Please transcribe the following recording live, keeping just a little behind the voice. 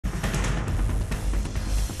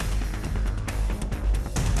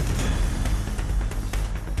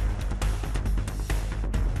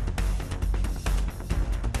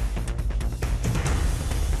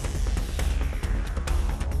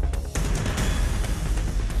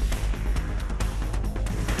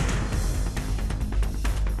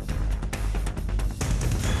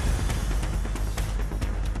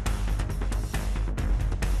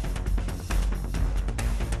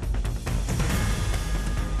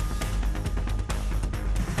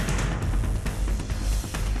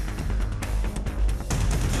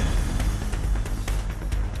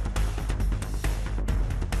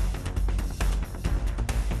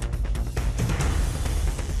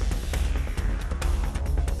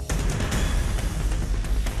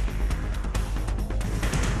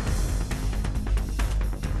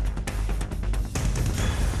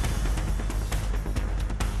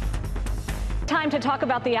to talk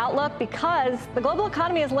about the outlook because the global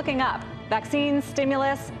economy is looking up. Vaccines,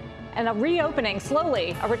 stimulus, and a reopening,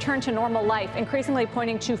 slowly, a return to normal life, increasingly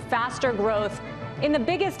pointing to faster growth in the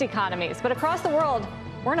biggest economies. But across the world,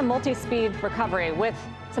 we're in a multi-speed recovery with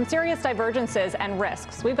some serious divergences and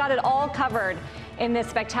risks. We've got it all covered in this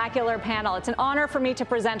spectacular panel. It's an honor for me to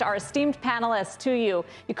present our esteemed panelists to you.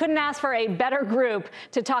 You couldn't ask for a better group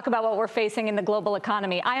to talk about what we're facing in the global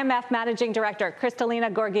economy. IMF Managing Director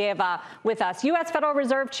Kristalina Georgieva with us. U.S. Federal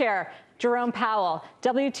Reserve Chair Jerome Powell.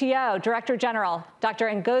 WTO Director General Dr.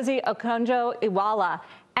 Ngozi Okonjo-Iweala.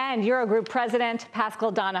 And Eurogroup President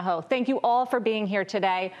Pascal Donohoe. Thank you all for being here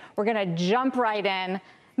today. We're going to jump right in.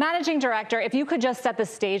 Managing Director, if you could just set the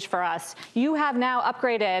stage for us. You have now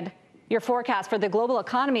upgraded your forecast for the global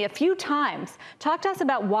economy a few times. Talk to us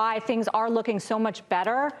about why things are looking so much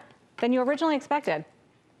better than you originally expected.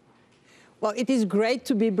 Well, it is great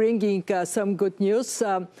to be bringing some good news.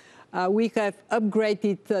 We have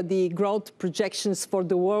upgraded the growth projections for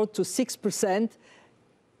the world to 6%,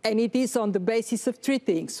 and it is on the basis of three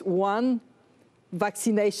things. One,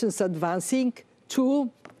 vaccinations advancing. Two,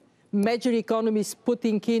 major economies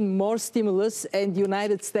putting in more stimulus, and the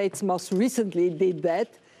United States most recently did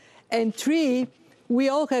that. And three, we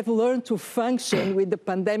all have learned to function with the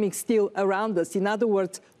pandemic still around us. In other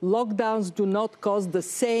words, lockdowns do not cause the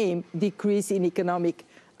same decrease in economic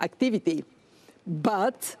activity.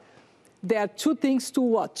 But there are two things to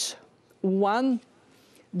watch. One,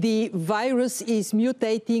 the virus is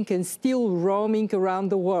mutating and still roaming around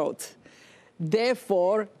the world.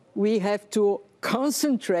 Therefore, we have to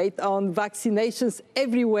concentrate on vaccinations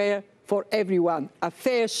everywhere for everyone, a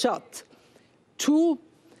fair shot. Two,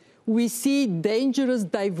 we see dangerous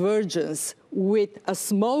divergence with a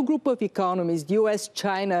small group of economies, the US,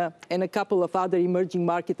 China, and a couple of other emerging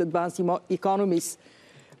market advanced economies,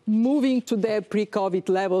 moving to their pre-COVID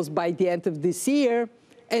levels by the end of this year,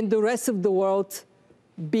 and the rest of the world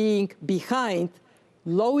being behind.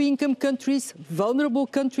 Low-income countries, vulnerable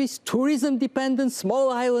countries, tourism-dependent,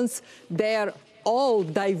 small islands, they are all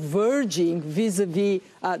diverging vis-a-vis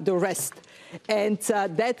the rest. And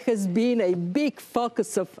that has been a big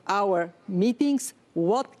focus of our meetings.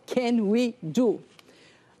 What can we do?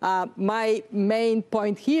 My main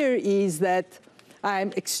point here is that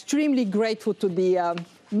I'm extremely grateful to the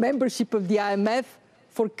membership of the IMF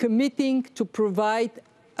for committing to provide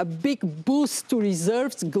a big boost to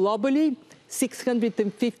reserves globally,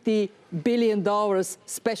 $650 billion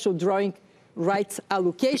special drawing rights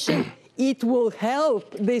allocation. It will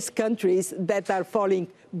help these countries that are falling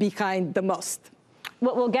behind the most.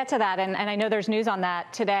 We'll get to that, and I know there's news on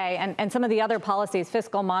that today, and some of the other policies,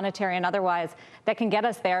 fiscal, monetary, and otherwise, that can get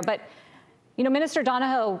us there. But, you know, Minister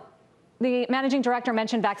Donohoe, the managing director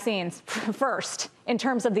mentioned vaccines first in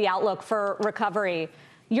terms of the outlook for recovery.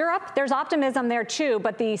 Europe, there's optimism there too,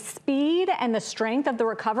 but the speed and the strength of the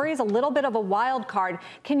recovery is a little bit of a wild card.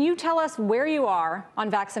 Can you tell us where you are on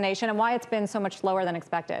vaccination and why it's been so much slower than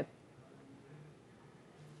expected?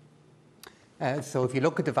 So if you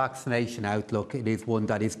look at the vaccination outlook, it is one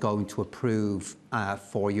that is going to improve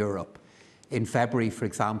for Europe. In February, for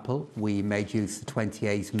example, we made use of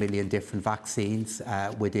 28 million different vaccines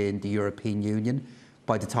within the European Union.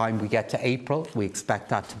 By the time we get to April, we expect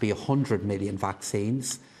that to be 100 million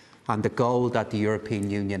vaccines. And the goal that the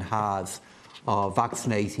European Union has of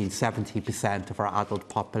vaccinating 70% of our adult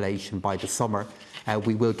population by the summer,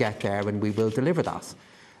 we will get there and we will deliver that.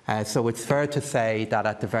 So it's fair to say that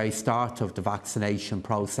at the very start of the vaccination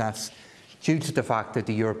process, due to the fact that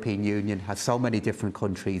the European Union has so many different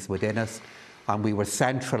countries within it, and we were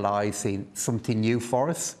centralising something new for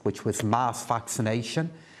us, which was mass vaccination,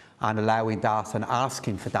 and allowing that and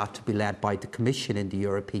asking for that to be led by the Commission in the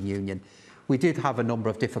European Union, we did have a number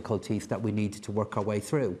of difficulties that we needed to work our way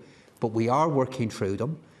through. But we are working through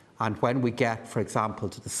them, and when we get, for example,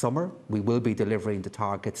 to the summer, we will be delivering the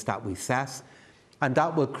targets that we set. And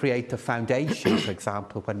that will create the foundation, for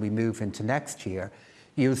example, when we move into next year,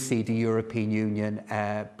 you'll see the European Union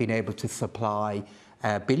being able to supply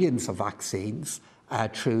billions of vaccines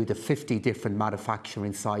through the 50 different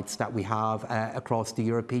manufacturing sites that we have across the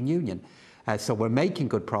European Union. So we're making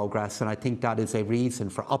good progress, and I think that is a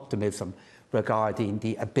reason for optimism regarding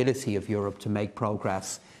the ability of Europe to make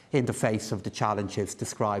progress in the face of the challenges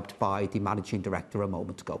described by the Managing Director a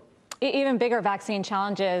moment ago. Even bigger vaccine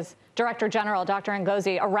challenges, Director General Dr.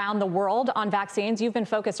 Ngozi, around the world on vaccines. You've been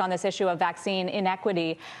focused on this issue of vaccine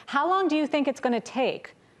inequity. How long do you think it's going to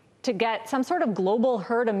take to get some sort of global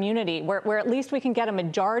herd immunity where at least we can get a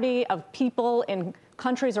majority of people in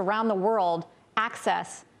countries around the world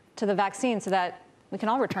access to the vaccine so that we can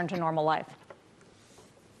all return to normal life?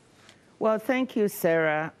 Well, thank you,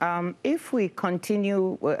 Sarah. If we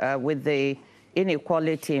continue with the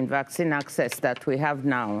inequality in vaccine access that we have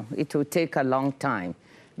now, it will take a long time,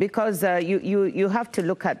 because you have to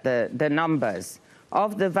look at the numbers.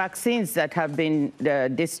 Of the vaccines that have been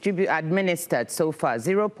administered so far,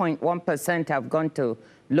 0.1% have gone to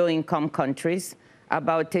low-income countries,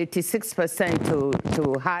 about 86%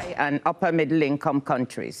 to high and upper middle-income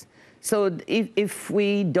countries. So if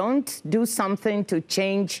we don't do something to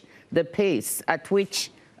change the pace at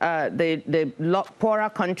which the poorer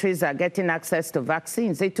countries are getting access to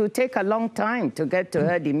vaccines, it will take a long time to get to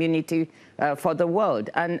herd immunity for the world.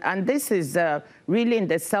 And this is really in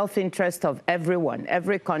the self-interest of everyone,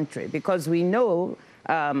 every country, because we know,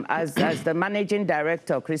 as the managing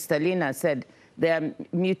director, Kristalina, said, there are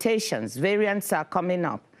mutations, variants are coming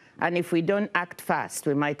up. And if we don't act fast,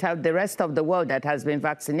 we might have the rest of the world that has been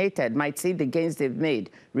vaccinated might see the gains they've made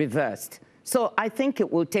reversed. So I think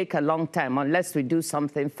it will take a long time unless we do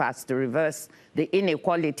something fast to reverse the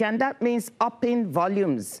inequality. And that means upping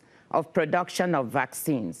volumes of production of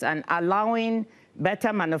vaccines and allowing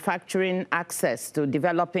better manufacturing access to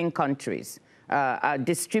developing countries,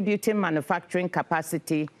 distributing manufacturing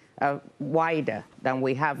capacity wider than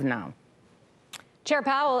we have now. Chair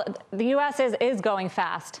Powell, the U.S. is going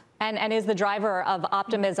fast and is the driver of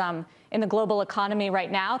optimism in the global economy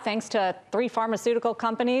right now, thanks to 3 pharmaceutical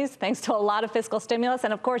companies, thanks to a lot of fiscal stimulus,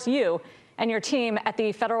 and of course you and your team at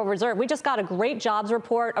the Federal Reserve. We just got a great jobs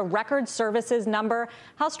report, a record services number.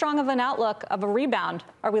 How strong of an outlook of a rebound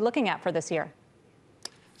are we looking at for this year?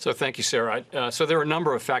 So thank you, Sarah. So there are a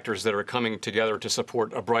number of factors that are coming together to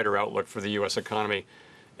support a brighter outlook for the U.S. economy,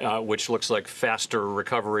 which looks like faster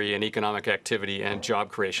recovery and economic activity and job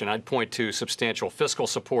creation. I'd point to substantial fiscal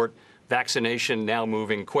support, vaccination now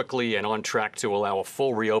moving quickly and on track to allow a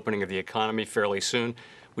full reopening of the economy fairly soon.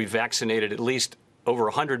 We've vaccinated at least over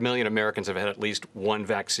 100 million Americans have had at least one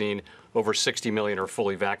vaccine. Over 60 million are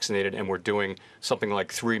fully vaccinated, and we're doing something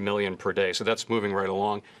like 3 million per day. So that's moving right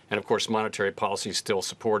along. And of course, monetary policy is still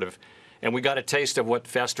supportive. And we got a taste of what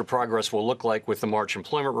faster progress will look like with the March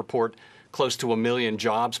employment report. Close to 1 million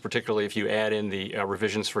jobs, particularly if you add in the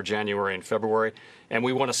revisions for January and February. And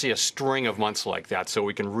we want to see a string of months like that so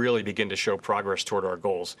we can really begin to show progress toward our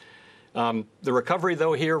goals. The recovery,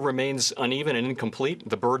 though, here remains uneven and incomplete.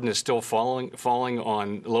 The burden is still falling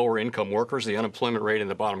on lower income workers. The unemployment rate in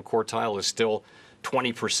the bottom quartile is still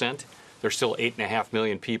 20%. There's still 8.5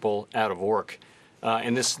 million people out of work.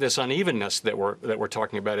 And this unevenness that we're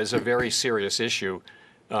talking about is a very serious issue.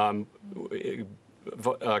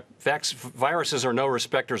 Viruses are no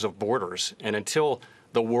respecters of borders, and until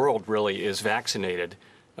the world really is vaccinated,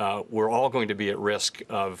 we're all going to be at risk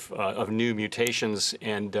of new mutations,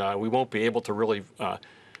 and we won't be able to really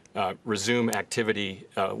resume activity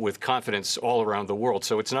with confidence all around the world.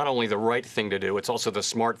 So it's not only the right thing to do, it's also the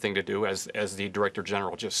smart thing to do, as the Director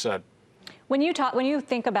General just said. When you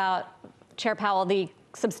think about, Chair Powell, the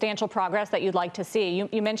substantial progress that you'd like to see,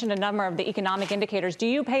 you mentioned a number of the economic indicators. Do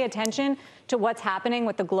you pay attention to what's happening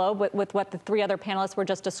with the globe, with what the 3 other panelists were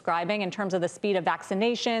just describing in terms of the speed of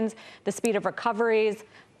vaccinations, the speed of recoveries?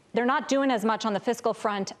 They're not doing as much on the fiscal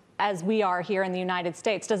front as we are here in the United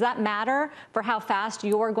States. Does that matter for how fast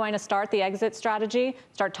you're going to start the exit strategy,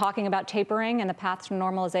 start talking about tapering and the path to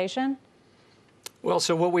normalization? Well,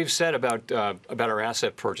 so what we've said about our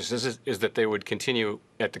asset purchases is that they would continue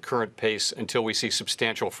at the current pace until we see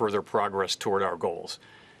substantial further progress toward our goals.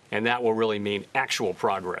 And that will really mean actual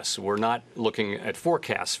progress. We're not looking at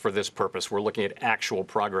forecasts for this purpose. We're looking at actual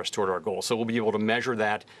progress toward our goals. So we'll be able to measure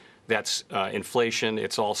that. That's inflation.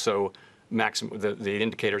 It's also the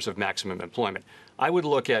indicators of maximum employment. I would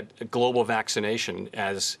look at global vaccination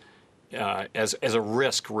as a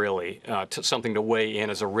risk, really, something to weigh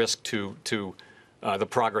in as a risk to the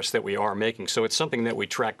progress that we are making. So it's something that we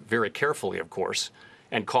track very carefully, of course,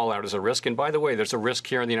 and call out as a risk. And by the way, there's a risk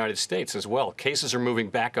here in the United States as well. Cases are moving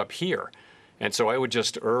back up here. And so I would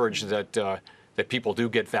just urge that that people do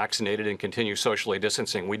get vaccinated and continue socially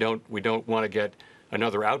distancing. We don't want to get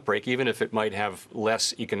another outbreak, even if it might have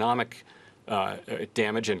less economic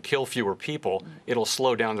damage and kill fewer people. It'll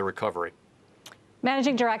slow down the recovery.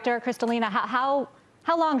 Managing Director Kristalina,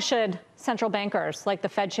 how long should central bankers like the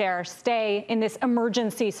Fed chair stay in this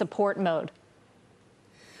emergency support mode?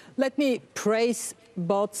 Let me praise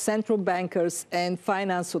both central bankers and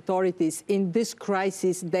finance authorities. In this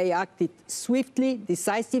crisis, they acted swiftly,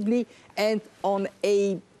 decisively, and on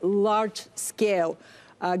a large scale.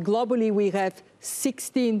 Globally, we have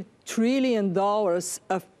 $16 trillion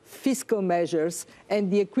of fiscal measures and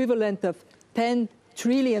the equivalent of $10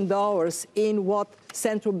 trillion in what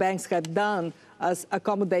central banks have done as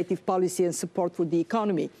accommodative policy and support for the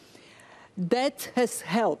economy. That has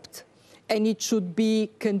helped, and it should be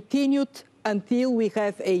continued until we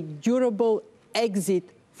have a durable exit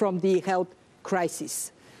from the health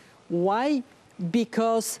crisis. Why?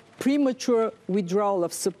 Because premature withdrawal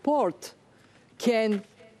of support can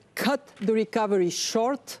cut the recovery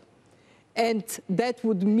short, and that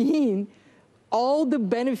would mean all the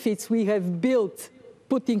benefits we have built,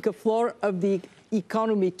 putting a floor of the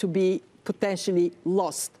economy to be potentially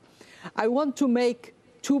lost. I want to make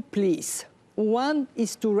two pleas. One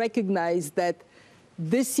is to recognize that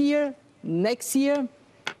this year, next year,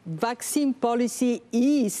 vaccine policy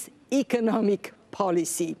is economic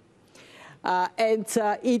policy.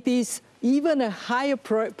 It is even a higher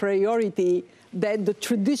priority than the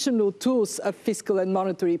traditional tools of fiscal and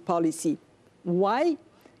monetary policy. Why?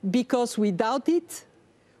 Because without it,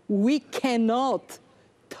 we cannot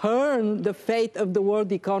turn the fate of the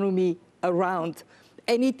world economy around.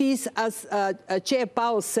 And it is, as Chair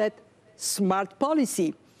Powell said, smart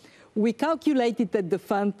policy. We calculated at the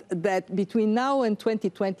fund that between now and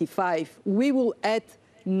 2025, we will add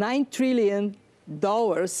 $9 trillion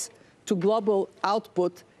to global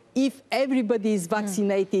output if everybody is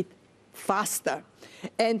vaccinated faster.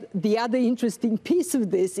 And the other interesting piece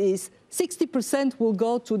of this is 60% will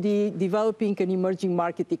go to the developing and emerging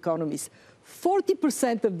market economies.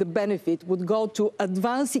 40% of the benefit would go to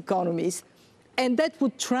advanced economies, and that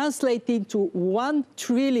would translate into $1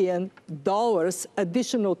 trillion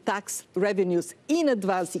additional tax revenues in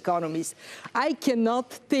advanced economies. I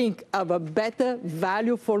cannot think of a better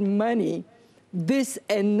value for money this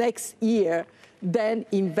and next year than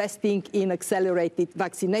investing in accelerated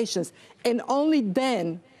vaccinations. And only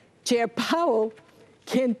then Chair Powell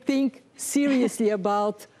can think seriously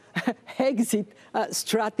about exit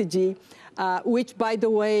strategy, which, by the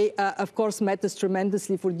way, of course, matters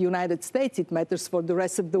tremendously for the United States. It matters for the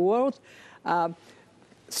rest of the world.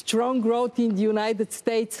 Strong growth in the United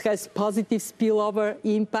States has positive spillover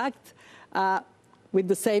impact. With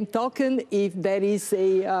the same token, if there is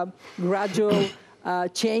a gradual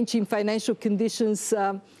change in financial conditions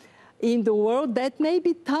in the world, that may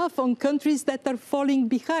be tough on countries that are falling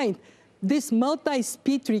behind. This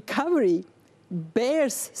multi-speed recovery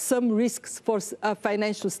bears some risks for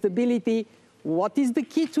financial stability. What is the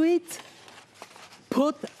key to it?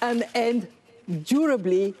 Put an end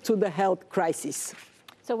durably to the health crisis.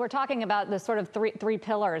 So we're talking about the sort of three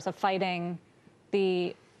pillars of fighting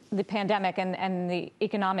the pandemic and the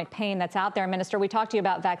economic pain that's out there. Minister, we talked to you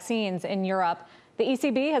about vaccines in Europe. The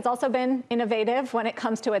ECB has also been innovative when it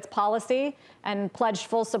comes to its policy and pledged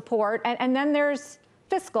full support. And then there's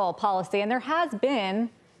fiscal policy, and there has been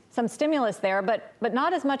some stimulus there, but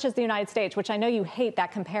not as much as the United States, which I know you hate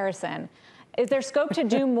that comparison. Is there scope to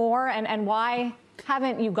do more, and why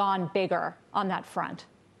haven't you gone bigger on that front?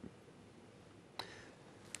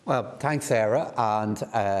 Well, thanks, Sarah. And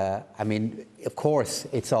I mean, of course,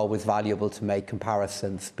 it's always valuable to make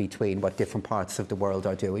comparisons between what different parts of the world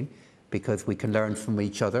are doing, because we can learn from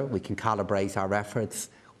each other, we can calibrate our efforts,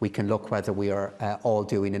 we can look whether we are all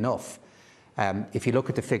doing enough. If you look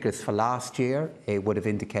at the figures for last year, it would have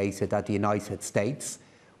indicated that the United States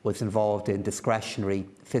was involved in discretionary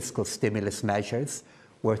fiscal stimulus measures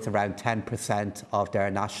worth around 10% of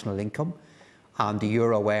their national income. And the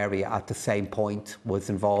euro area at the same point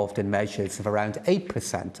was involved in measures of around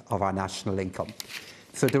 8% of our national income.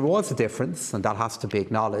 So there was a difference, and that has to be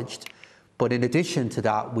acknowledged. But in addition to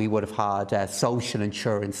that, we would have had social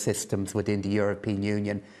insurance systems within the European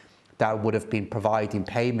Union that would have been providing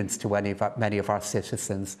payments to many of our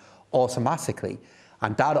citizens automatically.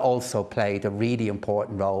 And that also played a really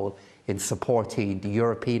important role in supporting the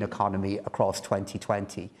European economy across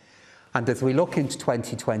 2020. And as we look into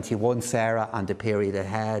 2021, Sarah, and the period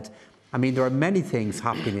ahead, I mean, there are many things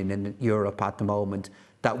happening in Europe at the moment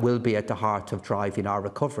that will be at the heart of driving our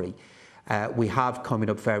recovery. We have coming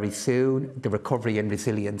up very soon the Recovery and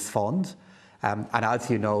Resilience Fund. And as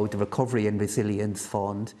you know, the Recovery and Resilience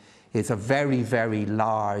Fund is a very, very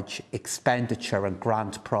large expenditure and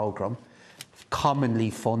grant programme commonly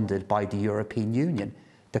funded by the European Union.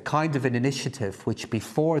 The kind of an initiative which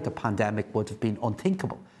before the pandemic would have been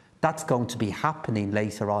unthinkable. That's going to be happening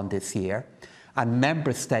later on this year. And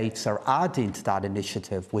member states are adding to that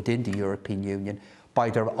initiative within the European Union by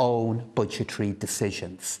their own budgetary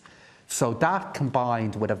decisions. So that,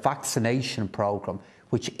 combined with a vaccination programme,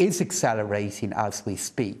 which is accelerating as we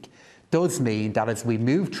speak, does mean that as we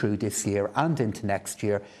move through this year and into next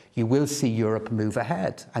year, you will see Europe move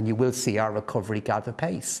ahead and you will see our recovery gather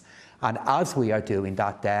pace. And as we are doing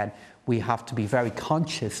that, then we have to be very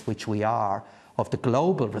conscious, which we are, of the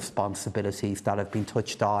global responsibilities that have been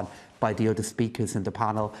touched on by the other speakers in the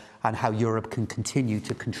panel, and how Europe can continue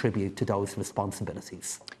to contribute to those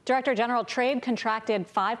responsibilities. Director General, trade contracted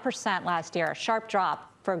 5% last year, a sharp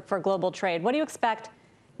drop for global trade. What do you expect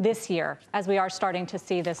this year as we are starting to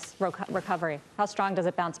see this recovery? How strong does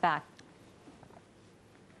it bounce back?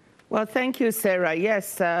 Well, thank you, Sarah.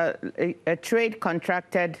 Yes, trade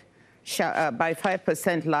contracted by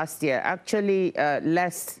 5% last year, actually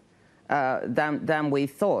less than we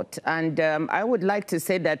thought. And I would like to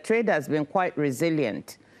say that trade has been quite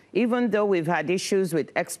resilient. Even though we've had issues with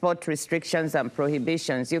export restrictions and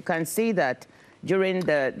prohibitions, you can see that during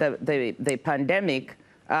the pandemic,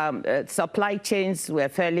 supply chains were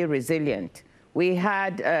fairly resilient. We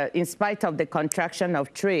had, in spite of the contraction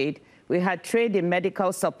of trade, we had trade in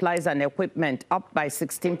medical supplies and equipment up by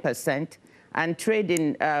 16%, and trade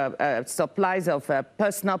in supplies of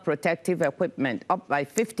personal protective equipment up by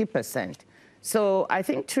 50%. So I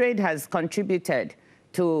think trade has contributed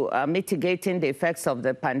to mitigating the effects of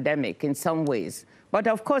the pandemic in some ways. But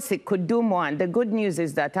of course, it could do more. And the good news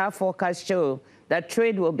is that our forecasts show that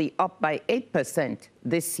trade will be up by 8%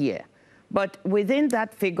 this year. But within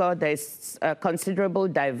that figure, there's a considerable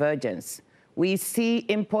divergence. We see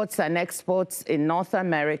imports and exports in North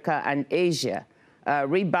America and Asia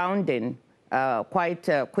rebounding quite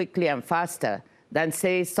quickly and faster than,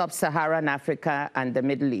 say, Sub-Saharan Africa and the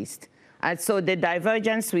Middle East. And so the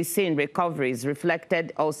divergence we see in recovery is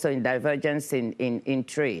reflected also in divergence in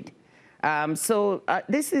trade.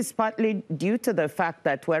 This is partly due to the fact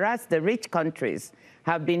that whereas the rich countries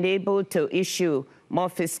have been able to issue more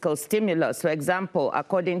fiscal stimulus, for example,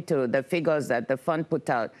 according to the figures that the fund put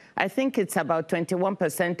out, I think it's about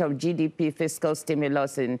 21% of GDP fiscal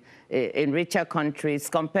stimulus in richer countries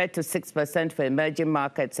compared to 6% for emerging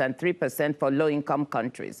markets and 3% for low-income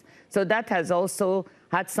countries. So that has also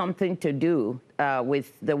had something to do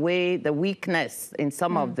with the weakness in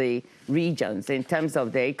some of the regions in terms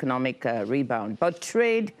of the economic rebound. But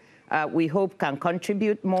trade, we hope, can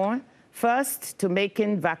contribute more. First, to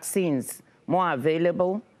making vaccines more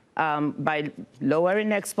available by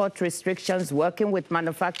lowering export restrictions, working with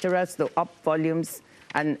manufacturers to up volumes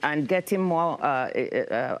and getting more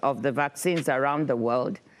of the vaccines around the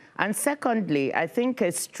world. And secondly, I think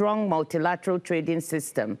a strong multilateral trading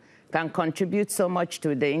system can contribute so much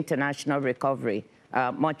to the international recovery,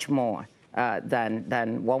 much more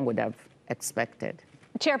than one would have expected.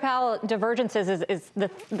 Chair Powell, divergences is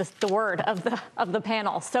the word of the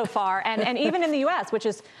panel so far, and even in the U.S., which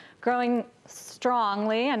is growing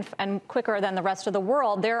strongly and quicker than the rest of the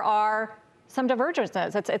world, there are some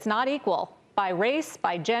divergences. It's not equal by race,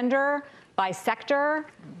 by gender, by sector.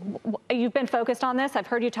 You've been focused on this. I've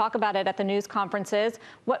heard you talk about it at the news conferences.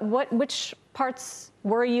 Which parts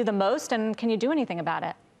worry you the most, and can you do anything about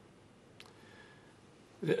it?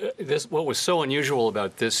 What was so unusual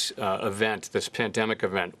about this event, this pandemic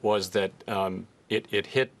event, was that it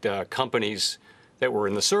hit companies that were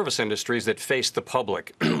in the service industries that faced the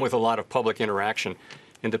public with a lot of public interaction.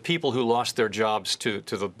 And the people who lost their jobs to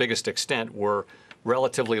the biggest extent were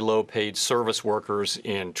relatively low-paid service workers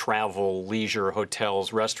in travel, leisure,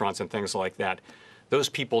 hotels, restaurants, and things like that. Those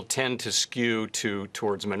people tend to skew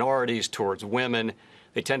towards minorities, towards women.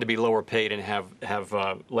 They tend to be lower paid and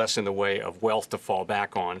have less in the way of wealth to fall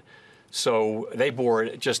back on. So they bore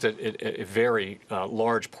just a very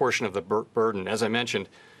large portion of the burden. As I mentioned,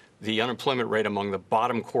 the unemployment rate among the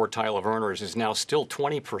bottom quartile of earners is now still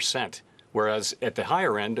 20%, whereas at the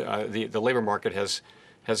higher end, the labor market has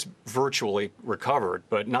virtually recovered,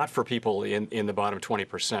 but not for people in the bottom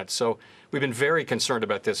 20%. So we've been very concerned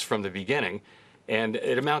about this from the beginning. And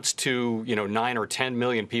it amounts to 9 or 10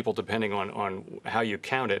 million people, depending on how you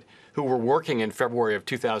count it, who were working in February of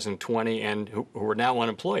 2020 and who are now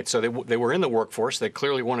unemployed. So they were in the workforce. They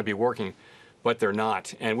clearly want to be working, but they're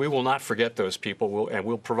not. And we will not forget those people, and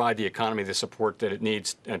we'll provide the economy the support that it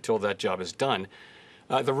needs until that job is done.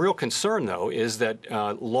 The real concern, though, is that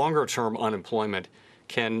longer-term unemployment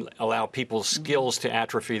can allow people's skills to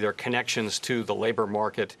atrophy, their connections to the labor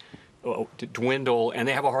market to dwindle, and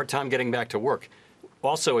they have a hard time getting back to work.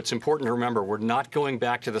 Also, it's important to remember we're not going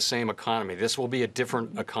back to the same economy. This will be a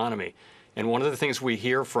different economy. And one of the things we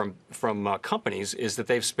hear from companies is that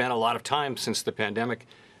they've spent a lot of time since the pandemic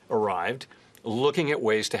arrived looking at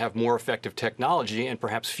ways to have more effective technology and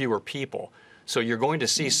perhaps fewer people. So you're going to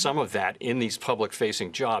see some of that in these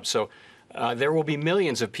public-facing jobs. So there will be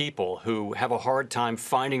millions of people who have a hard time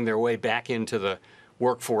finding their way back into the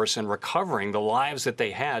workforce and recovering the lives that they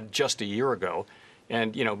had just a year ago.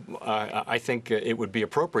 And, I think it would be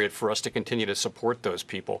appropriate for us to continue to support those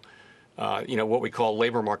people. what we call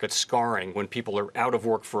labor market scarring. When people are out of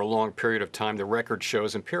work for a long period of time, the record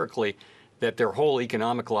shows empirically that their whole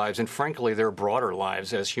economic lives, and frankly their broader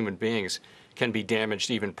lives as human beings, can be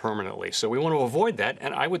damaged even permanently. So we want to avoid that,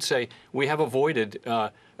 and I would say we have avoided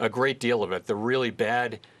a great deal of it. The really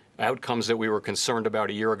bad outcomes that we were concerned about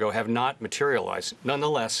a year ago have not materialized.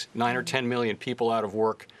 Nonetheless, 9 or 10 million people out of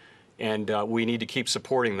work, and we need to keep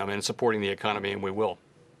supporting them and supporting the economy, and we will.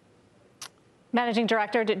 Managing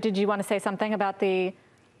Director, did you want to say something about the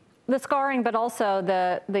scarring, but also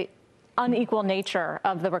the unequal nature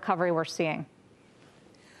of the recovery we're seeing?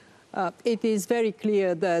 It is very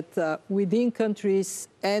clear that within countries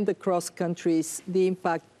and across countries, the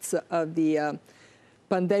impacts of the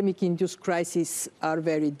pandemic-induced crisis are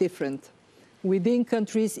very different. Within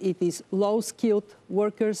countries, it is low-skilled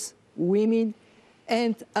workers, women,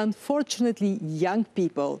 and unfortunately, young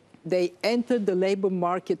people. They entered the labor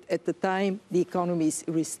market at the time the economy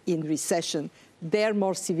is in recession. They're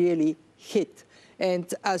more severely hit.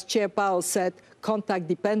 And as Chair Powell said,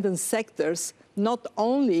 contact-dependent sectors not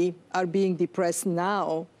only are being depressed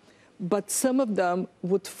now, but some of them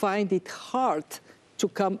would find it hard to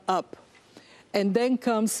come up. And then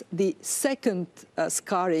comes the second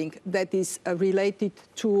scarring that is related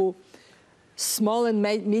to small and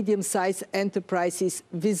medium-sized enterprises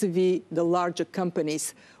vis-a-vis the larger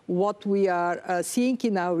companies. What we are seeing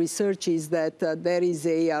in our research is that there is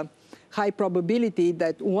a high probability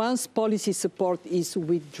that once policy support is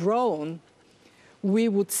withdrawn, we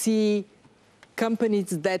would see companies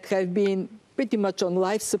that have been pretty much on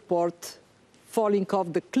life support falling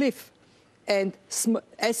off the cliff, and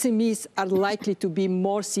SMEs are likely to be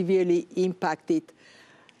more severely impacted,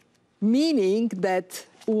 meaning that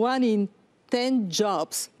 1 in 10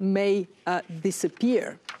 jobs may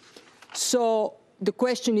disappear. So the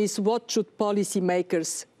question is, what should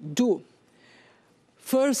policymakers do?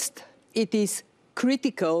 First, it is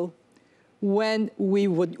critical when we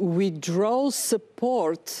would withdraw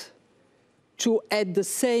support to, at the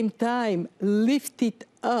same time, lift it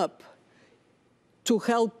up to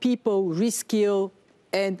help people reskill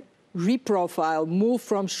and reprofile, move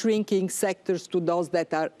from shrinking sectors to those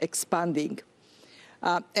that are expanding.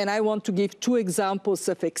 And I want to give 2 examples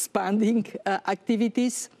of expanding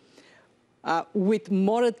activities with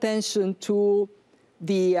more attention to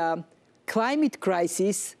the climate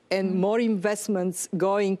crisis and more investments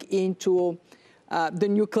going into the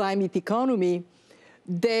new climate economy.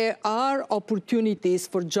 There are opportunities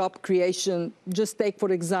for job creation. Just take, for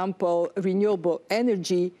example, renewable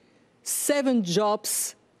energy, 7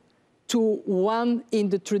 jobs to 1 in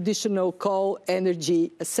the traditional coal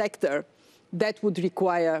energy sector. That would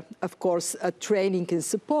require, of course, training and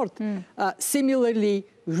support. Similarly,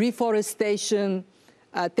 reforestation,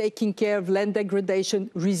 taking care of land degradation,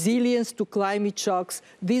 resilience to climate shocks.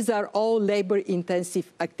 These are all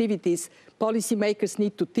labor-intensive activities. Policymakers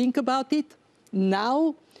need to think about it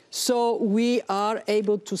now, so we are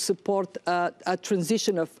able to support a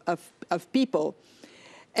transition of people.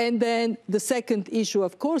 And then the second issue,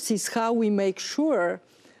 of course, is how we make sure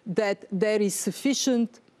that there is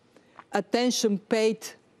sufficient attention paid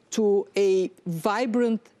to a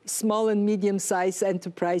vibrant small and medium-sized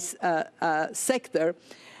enterprise sector.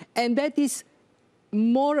 And that is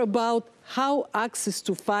more about how access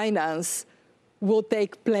to finance will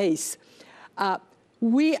take place.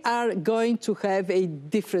 We are going to have a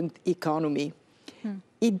different economy.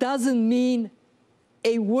 It doesn't mean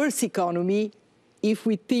a worse economy if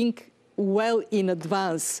we think well in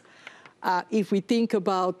advance. If we think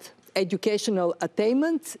about educational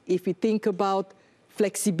attainment, if we think about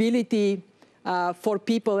flexibility for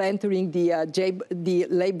people entering the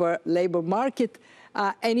labor market,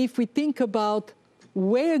 and if we think about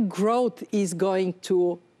where growth is going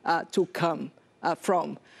to come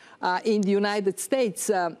from. In the United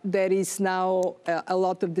States, there is now a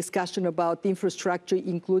lot of discussion about infrastructure,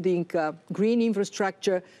 including green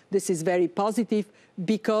infrastructure. This is very positive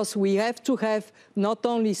because we have to have not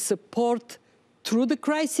only support through the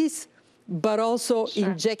crisis, but also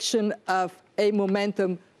injection of a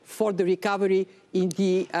momentum for the recovery in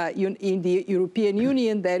the European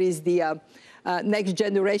Union. There is the Next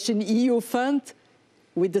Generation EU Fund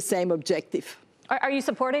with the same objective. Are you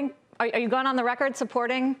supporting? Are you going on the record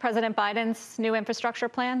supporting President Biden's new infrastructure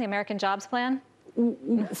plan, the American Jobs Plan?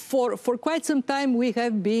 For quite some time, we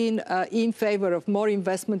have been in favor of more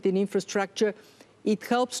investment in infrastructure. It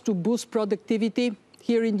helps to boost productivity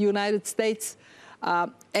here in the United States.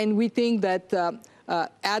 And we think that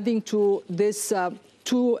adding to these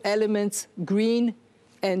 2 elements, green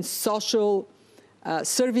and social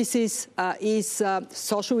services,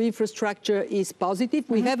 social infrastructure is positive.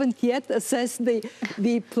 We haven't yet assessed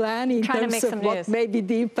the plan in terms of what may be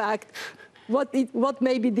the impact. What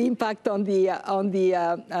may be the impact on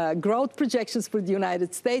the growth projections for the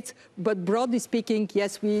United States? But broadly speaking,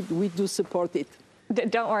 yes, we do support it.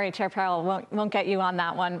 Don't worry, Chair Powell won't get you on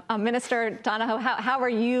that one. Minister Donahoe, how are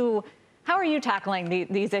you tackling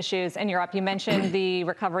these issues in Europe? You mentioned the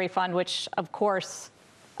recovery fund, which of course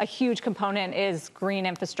a huge component is green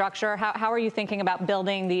infrastructure. How are you thinking about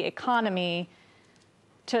building the economy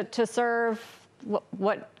to serve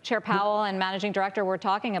what Chair Powell and Managing Director were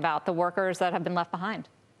talking about, the workers that have been left behind?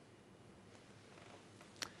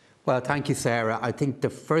 Well, thank you, Sarah. I think the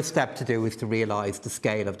first step to do is to realise the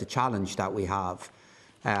scale of the challenge that we have.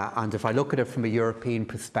 And if I look at it from a European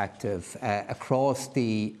perspective, across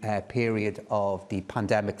the period of the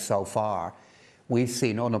pandemic so far, we've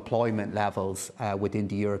seen unemployment levels within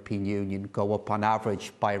the European Union go up on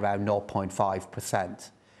average by around 0.5%.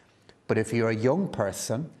 But if you're a young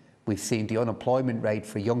person, we've seen the unemployment rate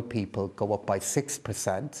for young people go up by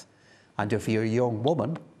 6%. And if you're a young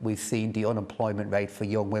woman, we've seen the unemployment rate for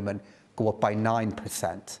young women go up by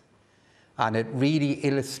 9%. And it really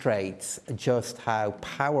illustrates just how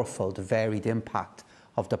powerful the varied impact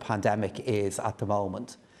of the pandemic is at the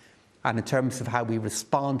moment. And in terms of how we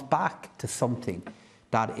respond back to something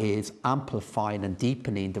that is amplifying and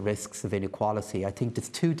deepening the risks of inequality, I think there's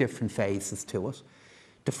two different phases to it.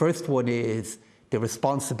 The first one is the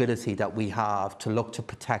responsibility that we have to look to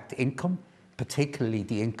protect income, particularly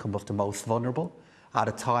the income of the most vulnerable, at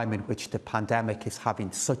a time in which the pandemic is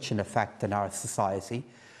having such an effect in our society.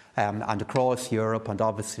 And across Europe and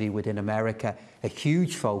obviously within America, a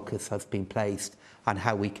huge focus has been placed on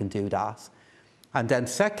how we can do that. And then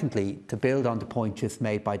secondly, to build on the point just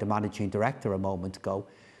made by the Managing Director a moment ago,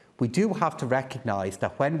 we do have to recognise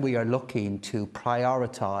that when we are looking to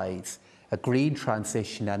prioritise a green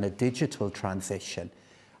transition and a digital transition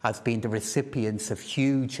as being the recipients of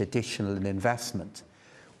huge additional investment,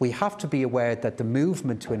 we have to be aware that the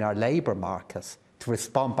movement in our labour market to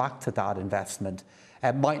respond back to that investment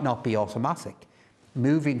might not be automatic.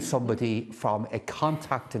 Moving somebody from a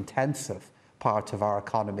contact-intensive part of our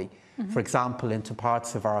economy, for example, into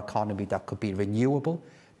parts of our economy that could be renewable,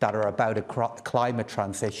 that are about a climate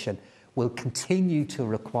transition, will continue to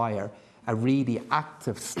require a really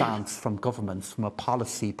active stance from governments from a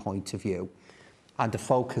policy point of view. And the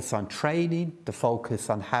focus on training, the focus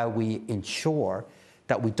on how we ensure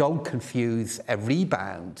that we don't confuse a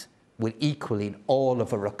rebound with equaling all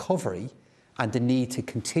of a recovery, and the need to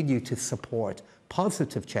continue to support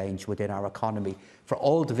positive change within our economy for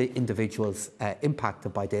all the individuals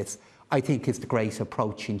impacted by this, I think is the great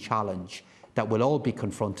approaching challenge that we'll all be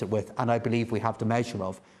confronted with, and I believe we have the measure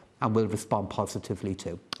of, and will respond positively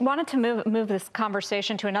to. I wanted to move this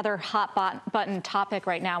conversation to another hot button topic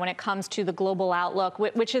right now when it comes to the global outlook,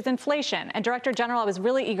 which is inflation. And Director General, I was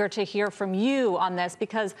really eager to hear from you on this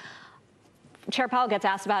because Chair Powell gets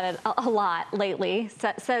asked about it a lot lately,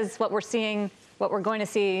 says what we're seeing, what we're going to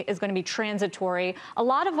see is going to be transitory. A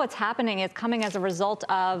lot of what's happening is coming as a result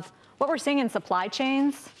of what we're seeing in supply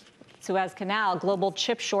chains, Suez Canal, global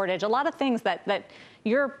chip shortage, a lot of things that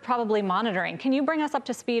you're probably monitoring. Can you bring us up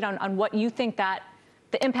to speed on what you think that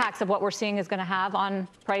the impacts of what we're seeing is going to have on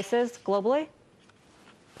prices globally?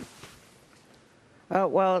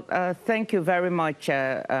 Thank you very much,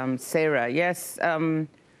 Sarah. Yes.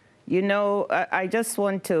 You know, I just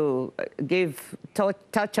want to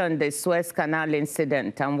touch on the Suez Canal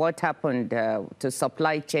incident and what happened to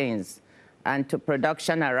supply chains and to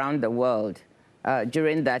production around the world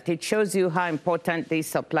during that. It shows you how important these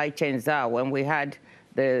supply chains are. When we had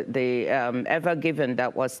the Ever Given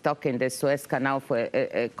that was stuck in the Suez Canal for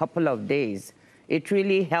a couple of days, it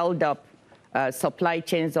really held up supply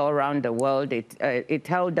chains all around the world. It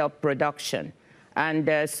held up production.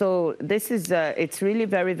 And so this is, it's really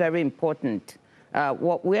very, very important.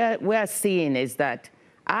 What we're seeing is that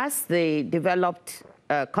as the developed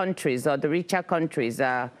countries or the richer countries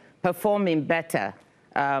are performing better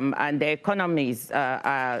and their economies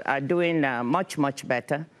are doing much, much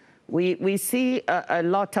better, we see a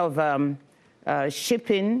lot of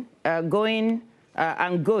shipping going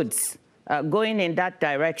and goods going in that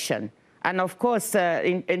direction. And of course,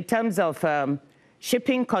 in terms of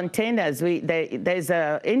shipping containers, there's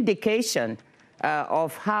an indication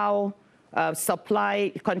of how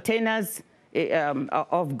supply containers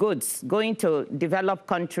of goods going to developed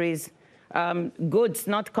countries, goods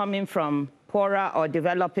not coming from poorer or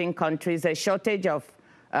developing countries, a shortage of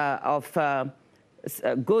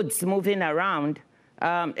goods moving around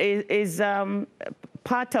is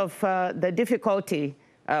part of the difficulty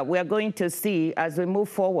we are going to see, as we move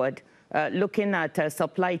forward, looking at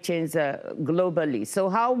supply chains globally. So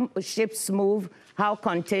how ships move, how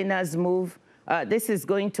containers move, this is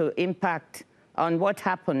going to impact on what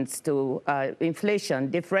happens to inflation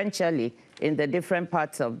differentially in the different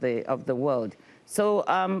parts of the world. So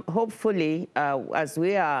hopefully, as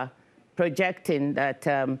we are projecting that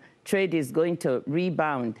trade is going to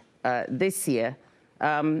rebound this year,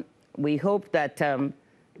 we hope that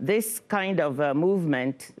this kind of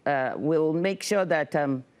movement will make sure that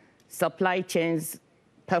supply chains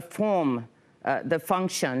perform the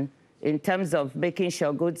function in terms of making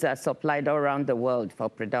sure goods are supplied all around the world for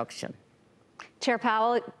production. Chair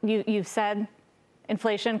Powell, you've said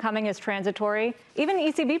inflation coming is transitory. Even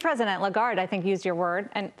ECB President Lagarde, I think, used your word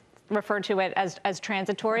and referred to it as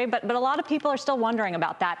transitory, but a lot of people are still wondering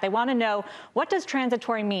about that. They want to know, what does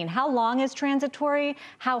transitory mean? How long is transitory?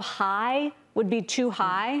 How high would be too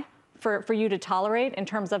high for you to tolerate in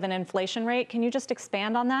terms of an inflation rate? Can you just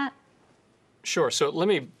expand on that? Sure. So let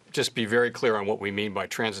me just be very clear on what we mean by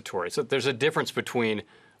transitory. So there's a difference between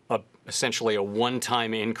essentially a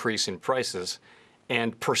one-time increase in prices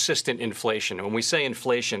and persistent inflation. And when we say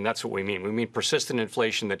inflation, that's what we mean. We mean persistent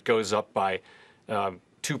inflation that goes up by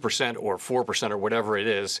 2% or 4% or whatever it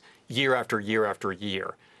is, year after year after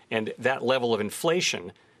year. And that level of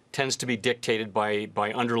inflation tends to be dictated by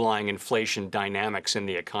underlying inflation dynamics in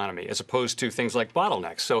the economy, as opposed to things like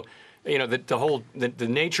bottlenecks. So, you know, the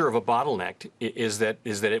nature of a bottleneck is that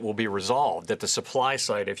it will be resolved, that the supply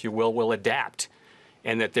side, if you will adapt,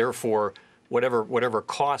 and that therefore whatever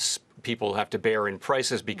costs people have to bear in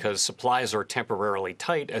prices because supplies are temporarily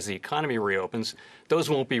tight as the economy reopens, those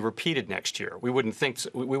won't be repeated next year. We wouldn't think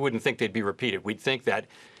they'd be repeated. We'd think that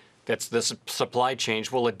the supply chain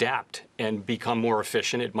will adapt and become more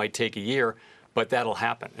efficient. It might take a year, but that'll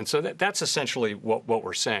happen. And so that's essentially what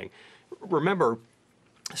we're saying. Remember,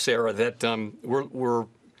 Sarah, that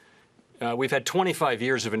we've had 25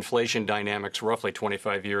 years of inflation dynamics, roughly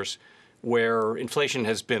 25 years, where inflation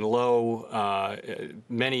has been low.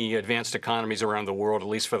 Many advanced economies around the world, at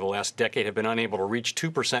least for the last decade, have been unable to reach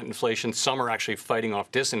 2% inflation. Some are actually fighting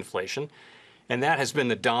off disinflation. And that has been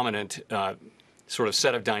the dominant sort of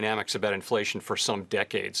set of dynamics about inflation for some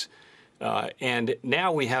decades. And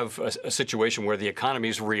now we have a situation where the economy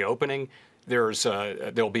is reopening.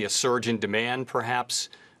 There'll be a surge in demand, perhaps.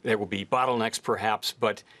 There will be bottlenecks, perhaps.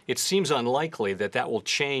 But it seems unlikely that that will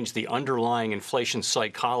change the underlying inflation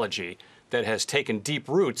psychology that has taken deep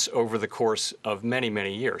roots over the course of many,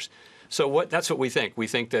 many years. So that's what we think. We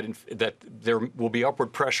think that there will be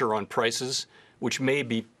upward pressure on prices, which may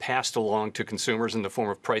be passed along to consumers in the form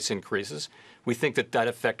of price increases. We think that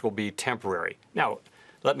effect will be temporary. Now,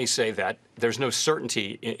 let me say that there's no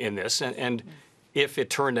certainty in this. And if it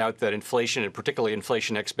turned out that inflation, and particularly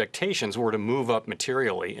inflation expectations, were to move up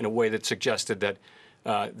materially in a way that suggested that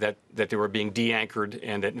they were being de-anchored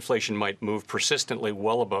and that inflation might move persistently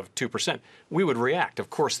well above 2%, we would react. Of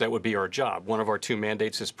course, that would be our job. One of our two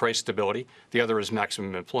mandates is price stability. The other is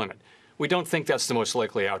maximum employment. We don't think that's the most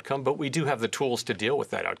likely outcome, but we do have the tools to deal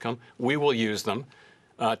with that outcome. We will use them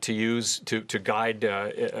to guide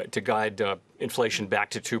inflation back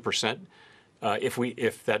to 2%.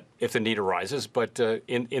 If the need arises, but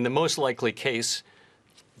in the most likely case,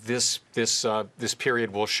 this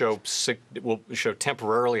period will show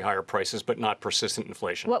temporarily higher prices, but not persistent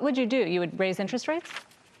inflation. What would you do? You would raise interest rates?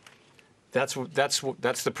 That's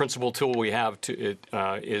the principal tool we have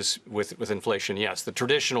is with inflation. Yes, the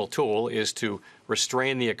traditional tool is to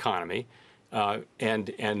restrain the economy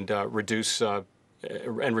and reduce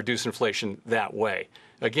inflation that way.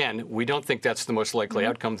 Again, we don't think that's the most likely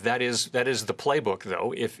outcome. That is the playbook,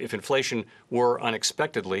 though. If inflation were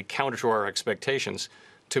unexpectedly, counter to our expectations,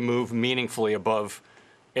 to move meaningfully above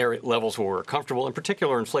levels where we're comfortable, in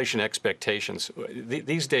particular inflation expectations.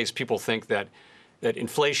 These days, people think that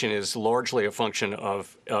inflation is largely a function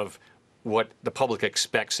of what the public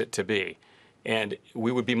expects it to be. And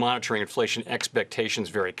we would be monitoring inflation expectations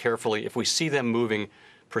very carefully. If we see them moving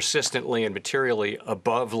persistently and materially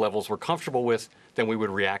above levels we're comfortable with, then we would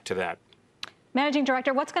react to that. Managing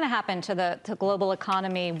Director, what's going to happen to the global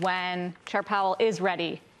economy when Chair Powell is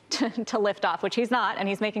ready to lift off, which he's not, and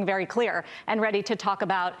he's making very clear, and ready to talk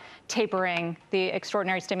about tapering the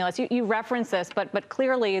extraordinary stimulus? You reference this, but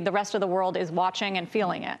clearly the rest of the world is watching and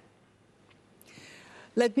feeling it.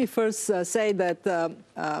 Let me first say that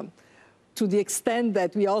to the extent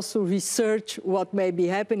that we also research what may be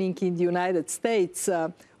happening in the United States,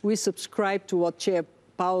 we subscribe to what Chair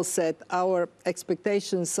Powell said. Our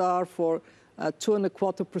expectations are for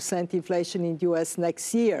 2.25% inflation in the U.S.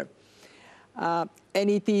 next year. And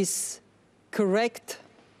it is correct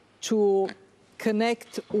to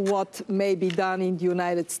connect what may be done in the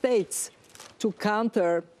United States to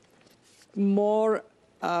counter more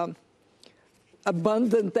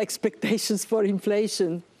abundant expectations for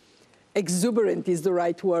inflation, exuberant is the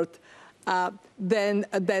right word, then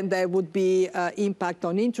there would be impact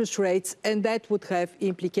on interest rates, and that would have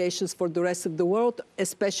implications for the rest of the world,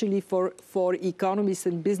 especially for economies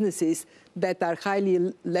and businesses that are highly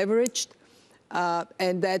leveraged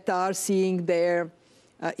and that are seeing their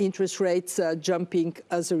interest rates jumping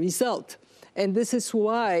as a result. And this is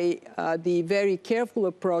why the very careful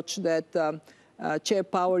approach that Chair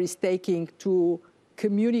Power is taking to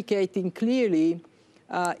communicating clearly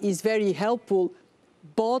is very helpful,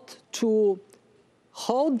 both to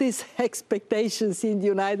hold these expectations in the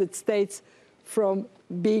United States from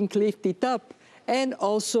being lifted up, and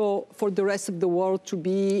also for the rest of the world to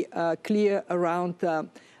be clear around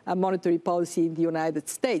monetary policy in the United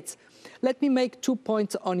States. Let me make 2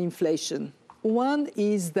 points on inflation. One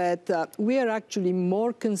is that we are actually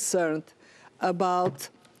more concerned about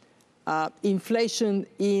inflation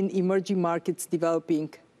in emerging markets,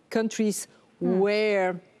 developing countries,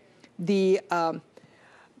 where the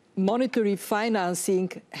monetary financing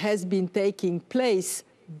has been taking place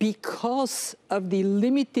because of the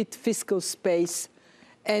limited fiscal space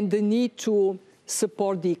and the need to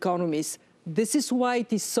support the economies. This is why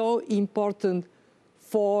it is so important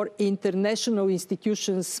for international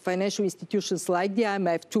institutions, financial institutions like the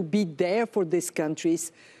IMF, to be there for these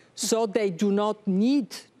countries so they do not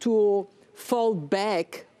need to fall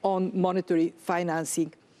back on monetary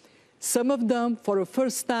financing. Some of them, for the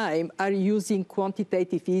first time, are using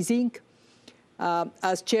quantitative easing.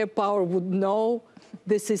 As Chair Power would know,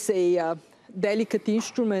 this is a delicate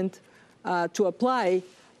instrument to apply.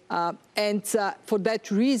 And for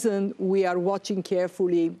that reason, we are watching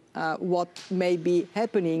carefully what may be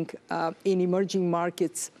happening in emerging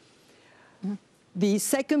markets. The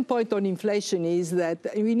second point on inflation is that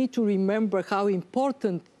we need to remember how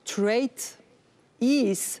important trade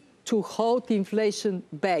is to hold inflation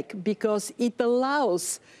back, because it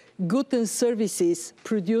allows goods and services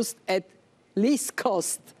produced at least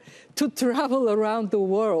cost to travel around the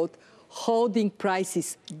world, holding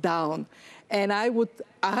prices down. And I would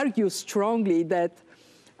argue strongly that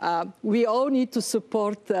we all need to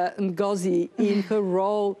support Ngozi in her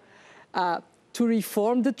role to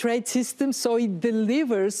reform the trade system so it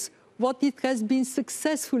delivers what it has been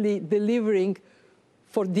successfully delivering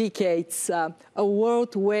for decades, a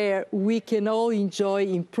world where we can all enjoy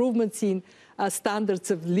improvements in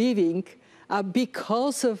standards of living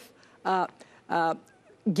because of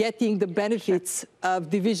getting the benefits of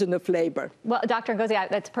division of labor. Well, Dr. Ngozi,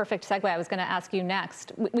 that's a perfect segue. I was going to ask you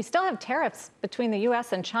next. We still have tariffs between the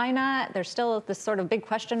U.S. and China. There's still this sort of big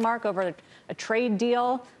question mark over a trade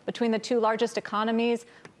deal between the two largest economies.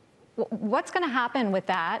 What's going to happen with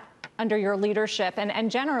that under your leadership?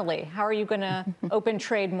 And generally, how are you going to open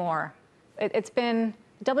trade more? It's been,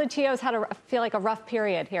 WTO's had, I feel like, a rough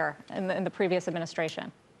period here in the previous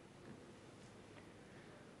administration.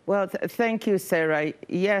 Well, thank you, Sarah.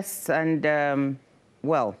 Yes, and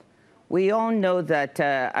well, we all know that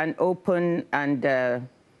an open and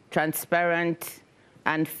transparent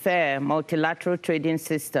and fair multilateral trading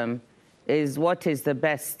system is what is the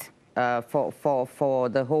best for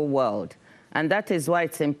the whole world. And that is why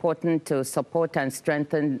it's important to support and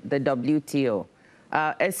strengthen the WTO.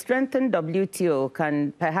 A strengthened WTO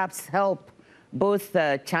can perhaps help both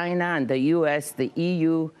China and the US, the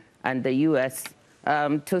EU and the US,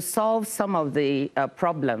 to solve some of the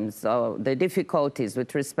problems or the difficulties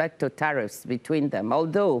with respect to tariffs between them.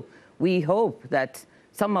 Although we hope that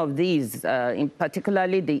some of these,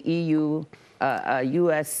 particularly the EU-US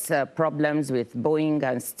problems with Boeing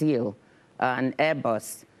and Steel and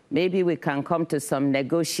Airbus, maybe we can come to some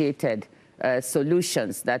negotiated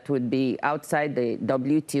solutions that would be outside the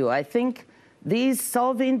WTO. I think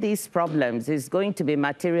solving these problems is going to be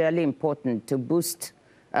materially important to boost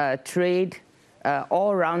trade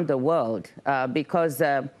all around the world, because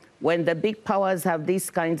when the big powers have these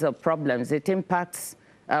kinds of problems, it impacts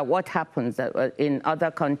what happens in other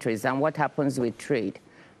countries and what happens with trade.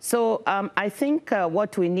 So I think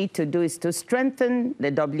what we need to do is to strengthen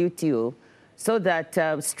the WTO so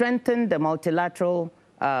that strengthen the multilateral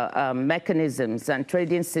mechanisms and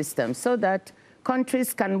trading systems so that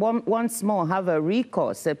countries can once more have a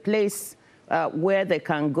recourse, a place where they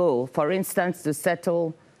can go, for instance, to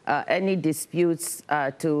settle any disputes,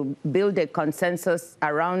 to build a consensus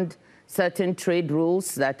around certain trade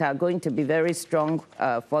rules that are going to be very strong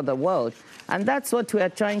for the world. And that's what we are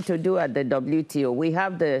trying to do at the WTO. We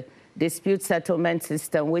have the dispute settlement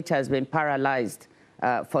system, which has been paralyzed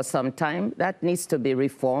for some time. That needs to be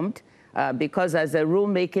reformed. because as a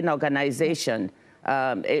rule-making organization,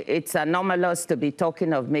 it's anomalous to be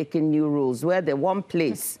talking of making new rules where the one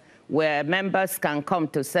place where members can come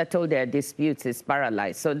to settle their disputes is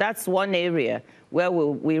paralyzed. So that's one area where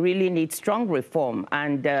we really need strong reform,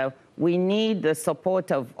 and we need the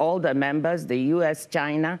support of all the members, the US,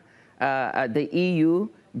 China, the EU,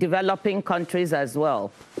 developing countries as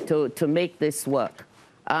well, to make this work.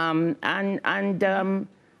 I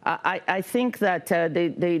think that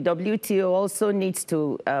the WTO also needs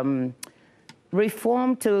to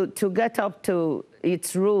reform to get up to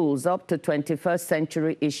its rules, up to 21st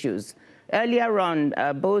century issues. Earlier on,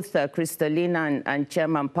 both Kristalina and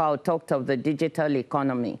Chairman Powell talked of the digital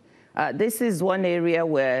economy. This is one area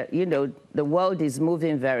where, you know, the world is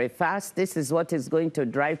moving very fast. This is what is going to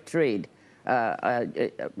drive trade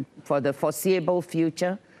for the foreseeable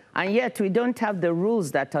future. And yet we don't have the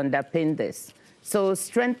rules that underpin this. So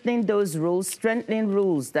strengthening those rules, strengthening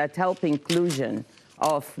rules that help inclusion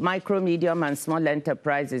of micro, medium, and small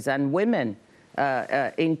enterprises and women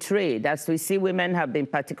in trade, as we see women have been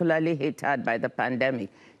particularly hit hard by the pandemic.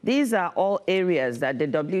 These are all areas that the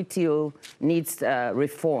WTO needs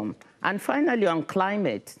reform. And finally, on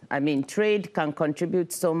climate, I mean, trade can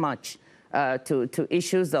contribute so much to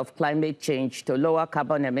issues of climate change, to lower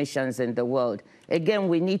carbon emissions in the world. Again,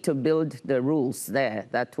 we need to build the rules there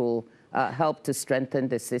that will help to strengthen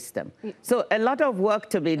the system. So a lot of work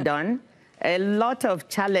to be done, a lot of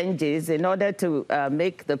challenges in order to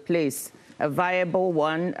make the place a viable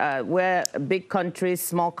one where big countries,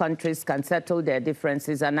 small countries can settle their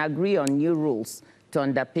differences and agree on new rules to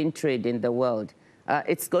underpin trade in the world.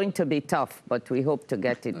 It's going to be tough, but we hope to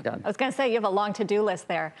get it done. I was going to say, you have a long to-do list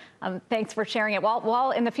there. Thanks for sharing it. While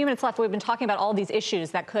in the few minutes left, we've been talking about all these issues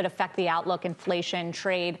that could affect the outlook, inflation,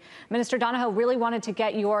 trade. Minister Donahoe really wanted to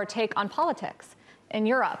get your take on politics in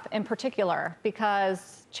Europe in particular,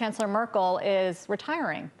 because Chancellor Merkel is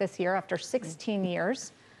retiring this year after 16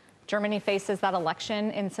 years. Germany faces that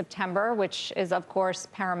election in September, which is, of course,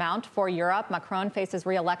 paramount for Europe. Macron faces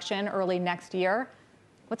re-election early next year.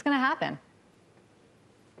 What's going to happen?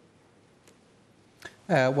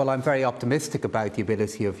 Well, I'm very optimistic about the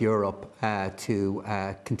ability of Europe to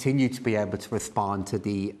continue to be able to respond to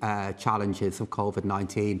the challenges of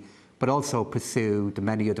COVID-19, but also pursue the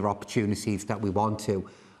many other opportunities that we want to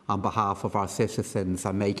on behalf of our citizens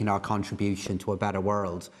and making our contribution to a better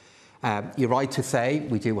world. You're right to say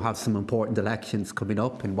we do have some important elections coming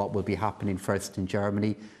up in what will be happening first in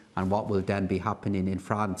Germany and what will then be happening in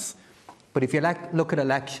France. But if you look at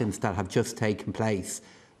elections that have just taken place,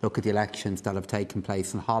 look at the elections that have taken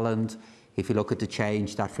place in Holland, if you look at the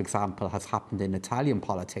change that, for example, has happened in Italian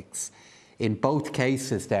politics, in both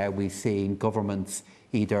cases there we've seen governments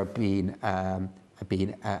either being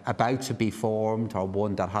about to be formed or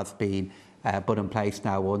one that has been put in place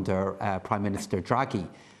now under Prime Minister Draghi,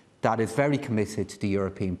 that is very committed to the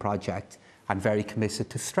European project and very committed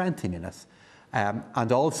to strengthening it.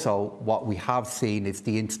 And also what we have seen is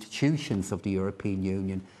the institutions of the European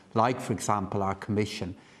Union, like, for example, our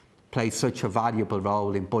Commission, play such a valuable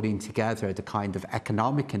role in putting together the kind of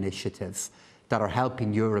economic initiatives that are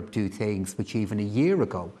helping Europe do things which even a year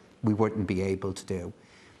ago we wouldn't be able to do.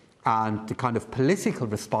 And the kind of political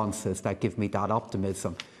responses that give me that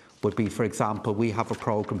optimism would be, for example, we have a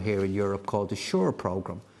programme here in Europe called the SURE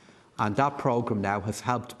programme. And that programme now has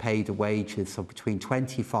helped pay the wages of between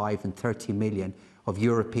 25 and 30 million of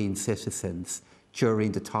European citizens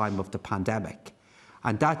during the time of the pandemic.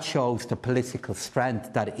 And that shows the political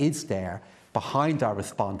strength that is there behind our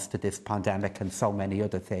response to this pandemic and so many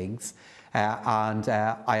other things.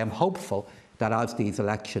 I am hopeful that as these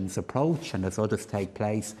elections approach and as others take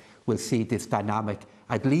place, we'll see this dynamic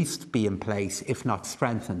at least be in place, if not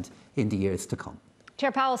strengthened, in the years to come.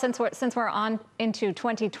 Chair Powell, since we're on into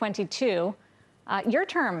 2022, your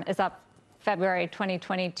term is up February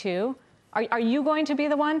 2022. Are you going to be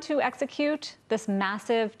the one to execute this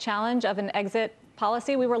massive challenge of an exit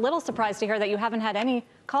policy? We were a little surprised to hear that you haven't had any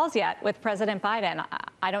calls yet with President Biden.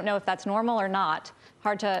 I don't know if that's normal or not.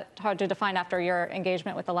 Hard to define after your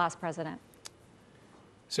engagement with the last president.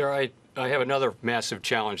 Sarah, I have another massive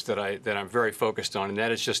challenge that I'm very focused on, and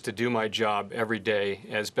that is just to do my job every day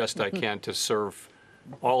as best I can to serve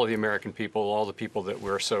all of the American people, all the people that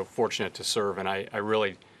we're so fortunate to serve. And I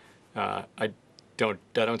really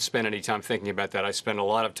don't spend any time thinking about that. I spend a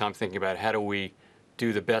lot of time thinking about how do we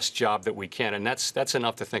do the best job that we can, and that's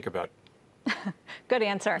enough to think about. Good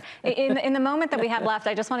answer. In the moment that we have left,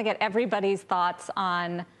 I just want to get everybody's thoughts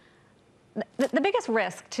on the biggest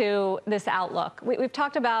risk to this outlook. We've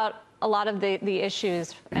talked about a lot of the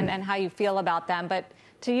issues and how you feel about them, but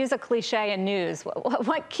To use a cliche in news,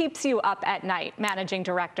 what keeps you up at night, Managing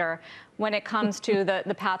Director, when it comes to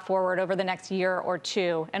the path forward over the next year or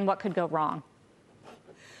two, and what could go wrong?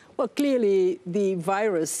 Well, clearly, the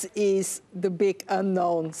virus is the big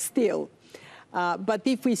unknown still. But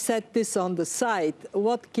if we set this on the side,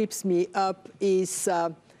 what keeps me up is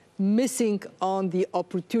missing on the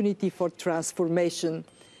opportunity for transformation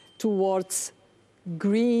towards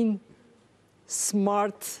green,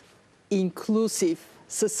 smart, inclusive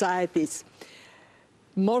societies.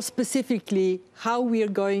 More specifically, how we are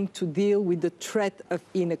going to deal with the threat of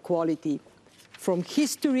inequality. From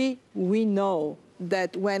history, we know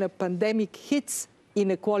that when a pandemic hits,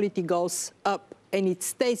 inequality goes up, and it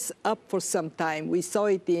stays up for some time. We saw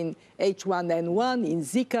it in H1N1, in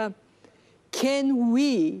Zika. Can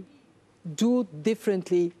we do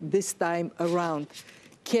differently this time around?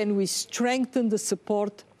 Can we strengthen the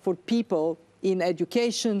support for people in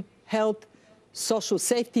education, health, social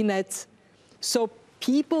safety nets, so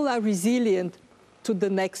people are resilient to the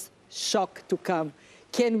next shock to come?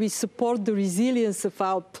 Can we support the resilience of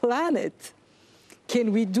our planet?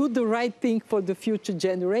 Can we do the right thing for the future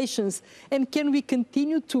generations? And can we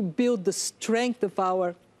continue to build the strength of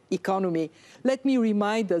our economy? Let me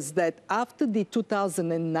remind us that after the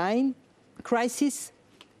 2009 crisis,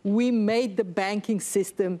 we made the banking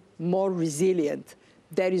system more resilient.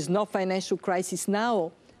 There is no financial crisis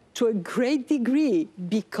now, to a great degree,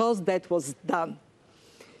 because that was done.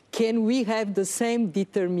 Can we have the same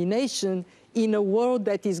determination in a world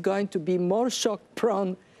that is going to be more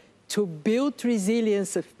shock-prone to build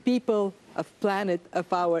resilience of people, of planet,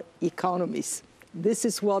 of our economies? This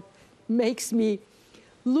is what makes me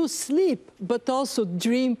lose sleep, but also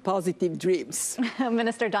dream positive dreams.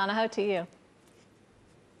 Minister Donahoe, to you.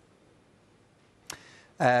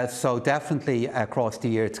 So definitely across the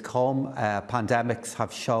year to come, pandemics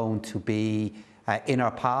have shown to be, in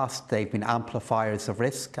our past, they've been amplifiers of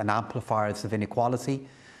risk and amplifiers of inequality,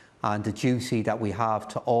 and the duty that we have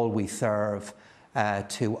to always serve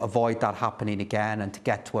to avoid that happening again and to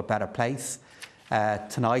get to a better place.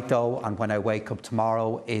 Tonight, though, and when I wake up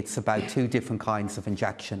tomorrow, it's about two different kinds of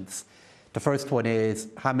injections. The first one is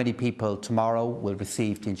how many people tomorrow will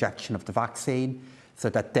receive the injection of the vaccine, so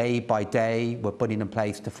that day by day we're putting in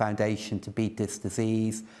place the foundation to beat this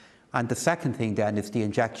disease. And the second thing then is the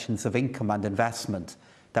injections of income and investment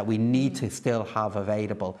that we need to still have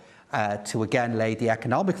available to again lay the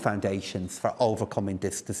economic foundations for overcoming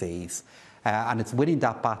this disease. And it's winning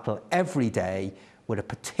that battle every day with a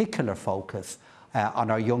particular focus on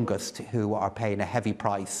our youngest, who are paying a heavy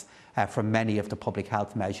price for many of the public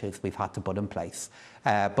health measures we've had to put in place.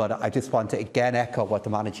 But I just want to again echo what the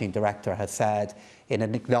Managing Director has said in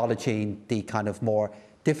acknowledging the kind of more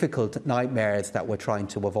difficult nightmares that we're trying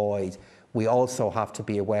to avoid. We also have to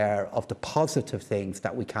be aware of the positive things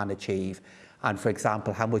that we can achieve, and for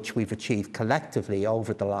example, how much we've achieved collectively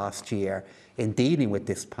over the last year in dealing with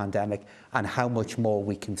this pandemic, and how much more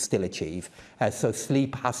we can still achieve. So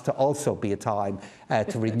sleep has to also be a time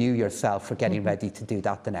to renew yourself for getting ready to do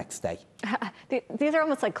that the next day. These are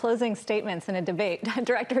almost like closing statements in a debate.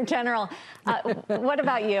 Director General, what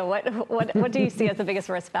about you? What do you see as the biggest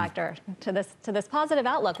risk factor to this positive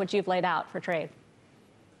outlook which you've laid out for trade?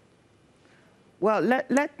 Well,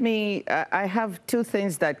 let me, I have two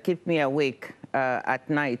things that keep me awake at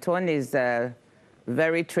night. One is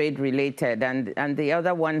very trade related, and the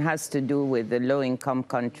other one has to do with the low-income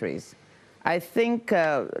countries. I think,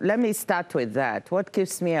 let me start with that. What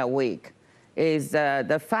keeps me awake is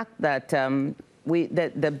the fact that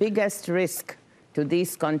the biggest risk to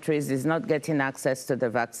these countries is not getting access to the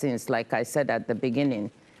vaccines, like I said at the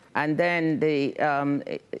beginning. And then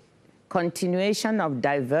the continuation of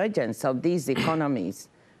divergence of these economies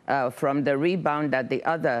from the rebound that the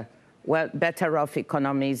other better off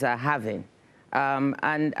economies are having.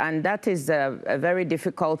 And that is a very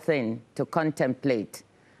difficult thing to contemplate.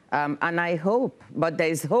 And I hope, but there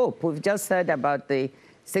is hope. We've just heard about the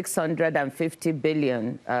 650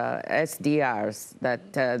 billion SDRs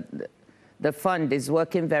that the fund is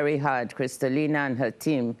working very hard, Kristalina and her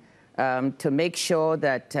team, to make sure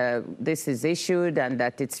that this is issued and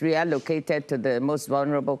that it's reallocated to the most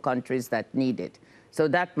vulnerable countries that need it. So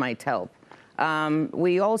that might help.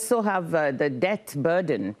 We also have the debt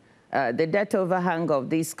burden, the debt overhang of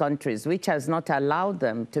these countries, which has not allowed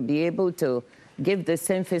them to be able to give the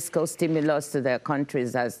same fiscal stimulus to their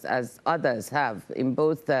countries as others have in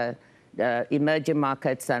both emerging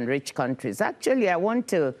markets and rich countries. Actually, I want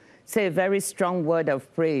to say a very strong word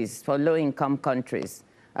of praise for low-income countries,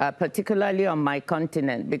 particularly on my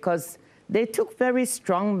continent, because they took very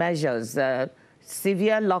strong measures,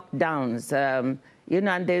 severe lockdowns, You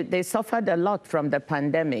know, and they suffered a lot from the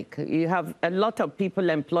pandemic. You have a lot of people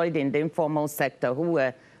employed in the informal sector who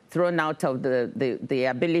were thrown out of the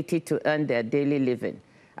ability to earn their daily living.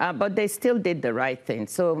 But they still did the right thing.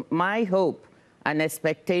 So my hope and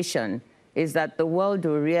expectation is that the world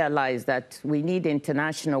will realize that we need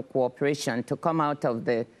international cooperation to come out of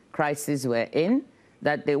the crisis we're in,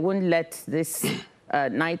 that they won't let this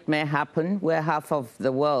nightmare happen where half of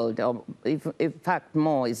the world, or in fact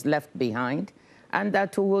more, is left behind, and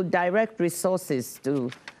that we will direct resources to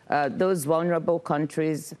those vulnerable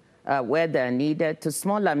countries where they're needed, to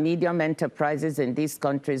small and medium enterprises in these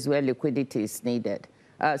countries where liquidity is needed,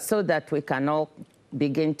 so that we can all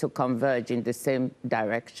begin to converge in the same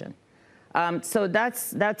direction. So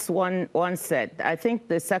that's one set. I think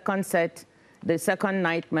the second set, the second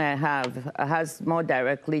nightmare has more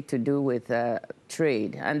directly to do with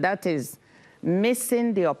trade, and that is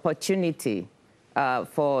missing the opportunity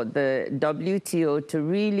for the WTO to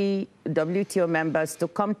really, WTO members to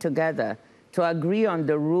come together to agree on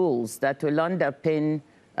the rules that will underpin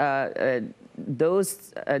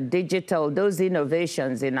those those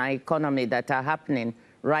innovations in our economy that are happening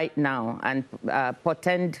right now and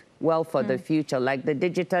portend well for the future, like the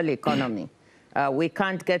digital economy. We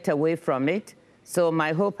can't get away from it. So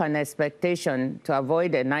my hope and expectation to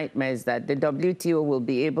avoid a nightmare is that the WTO will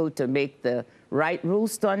be able to make the right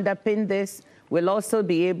rules to underpin this. We'll also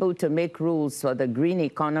be able to make rules for the green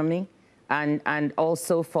economy and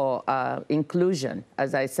also for inclusion.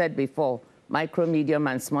 As I said before, micro, medium,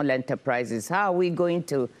 and small enterprises. How are we going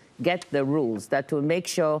to get the rules that will make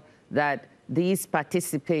sure that these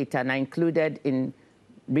participate and are included in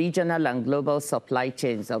regional and global supply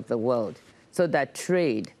chains of the world, so that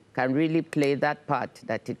trade can really play that part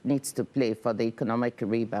that it needs to play for the economic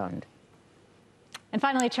rebound? And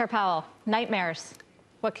finally, Chair Powell, nightmares.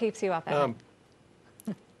 What keeps you up at night?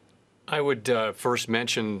 I would first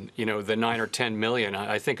mention, you know, the 9 or 10 million.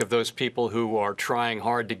 I think of those people who are trying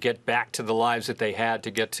hard to get back to the lives that they had,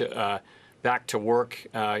 to get to back to work.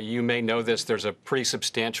 You may know this. There's a pretty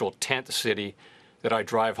substantial tent city that I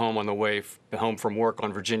drive home on the way home from work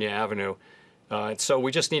on Virginia Avenue. So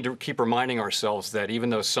we just need to keep reminding ourselves that even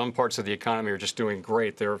though some parts of the economy are just doing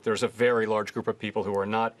great, there's a very large group of people who are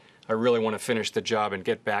not. I really want to finish the job and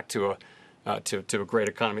get back to a great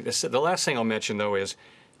economy. The last thing I'll mention, though, is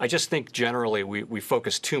I just think generally we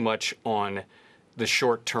focus too much on the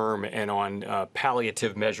short term and on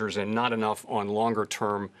palliative measures and not enough on longer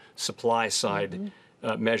term supply side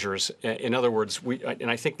measures. In other words, and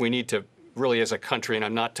I think we need to really, as a country, and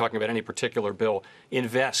I'm not talking about any particular bill,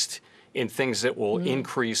 invest in things that will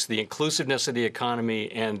increase the inclusiveness of the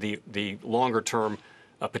economy and the longer term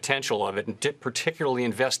potential of it, and particularly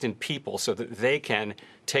invest in people so that they can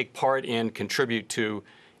take part in, contribute to,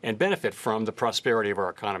 and benefit from the prosperity of our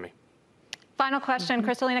economy. Final question,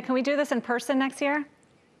 Kristalina, can we do this in person next year?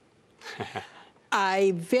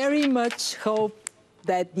 I very much hope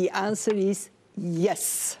that the answer is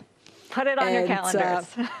yes. Put it on your calendars.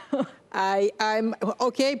 I'm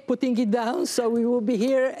okay putting it down, so we will be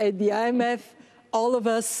here at the IMF, all of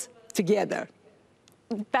us together.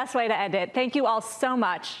 Best way to end it. Thank you all so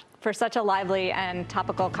much for such a lively and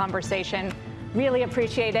topical conversation. Really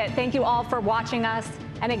appreciate it. Thank you all for watching us.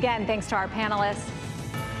 And again, thanks to our panelists.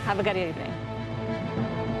 Have a good evening.